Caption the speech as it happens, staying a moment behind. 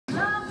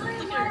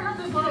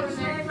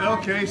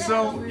Okay,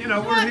 so you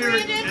know we're here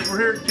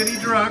at Kinney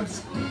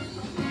Drugs,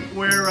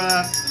 where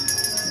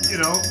you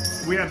know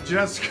we have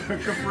Jessica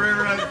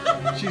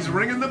Cabrera. She's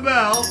ringing the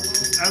bell.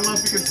 I don't know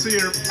if you can see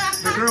her.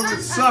 The girl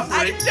is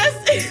suffering.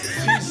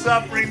 She's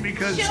suffering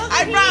because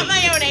I brought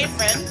my own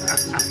apron.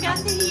 Got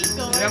the heat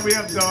going. Yeah, we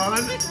have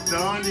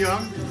Dawn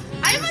Young.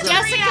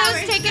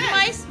 Jessica's taking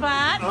my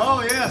spot.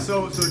 Oh yeah,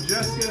 so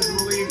Jessica's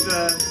relieved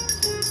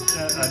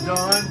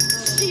Dawn.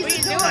 What are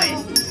you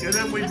doing? And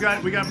then we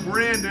got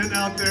Brandon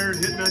out there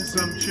hitting on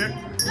some chick.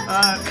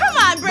 Come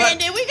on,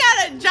 Brandon, we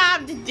got a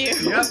job to do.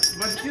 Yep,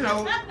 but you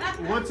know,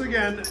 once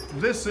again,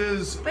 this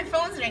is My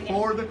phone's ringing.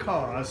 for the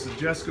cause.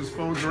 Jessica's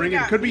phone's ringing.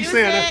 got Could be music.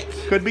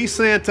 Santa. Could be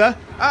Santa.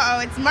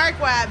 Uh-oh, it's Mark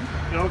Webb.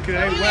 Okay.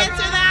 Can you answer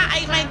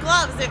that? My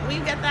gloves. We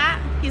get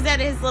that? He's at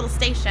his little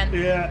station.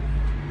 Yeah.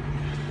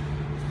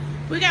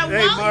 We got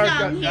Hey, Mark,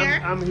 Young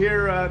here. I'm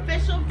here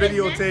Official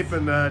business.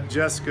 videotaping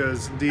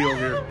Jessica's deal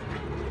here.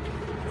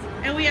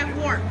 And we have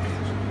Warm.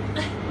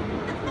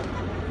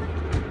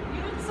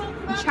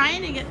 I'm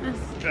trying to get this.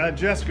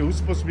 Jessica, who's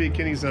supposed to be at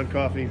Kinneys on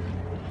Coffee?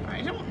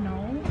 I don't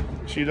know.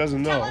 She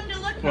doesn't know. Tell him to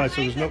look Why?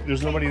 So behind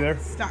there's nobody there.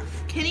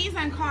 Stuff. Kinneys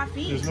on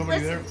Coffee. There's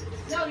nobody Listen.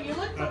 there. No, you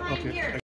look behind okay. here.